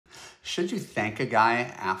Should you thank a guy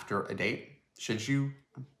after a date? Should you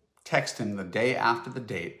text him the day after the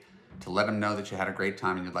date to let him know that you had a great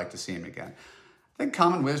time and you'd like to see him again? I think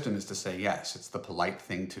common wisdom is to say yes. It's the polite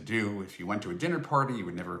thing to do. If you went to a dinner party, you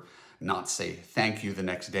would never not say thank you the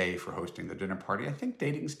next day for hosting the dinner party. I think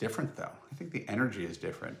dating's different though. I think the energy is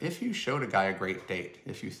different. If you showed a guy a great date,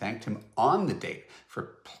 if you thanked him on the date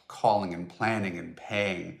for calling and planning and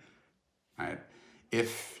paying, right?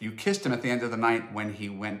 If you kissed him at the end of the night when he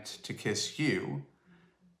went to kiss you,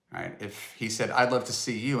 right? If he said, I'd love to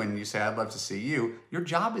see you, and you say, I'd love to see you, your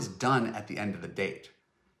job is done at the end of the date.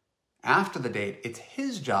 After the date, it's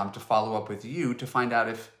his job to follow up with you to find out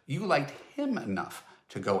if you liked him enough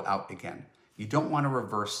to go out again. You don't want to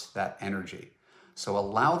reverse that energy. So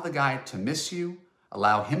allow the guy to miss you,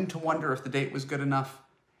 allow him to wonder if the date was good enough,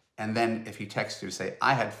 and then if he texts you to say,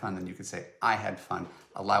 I had fun, then you can say, I had fun.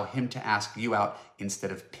 Allow him to ask you out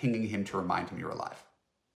instead of pinging him to remind him you're alive.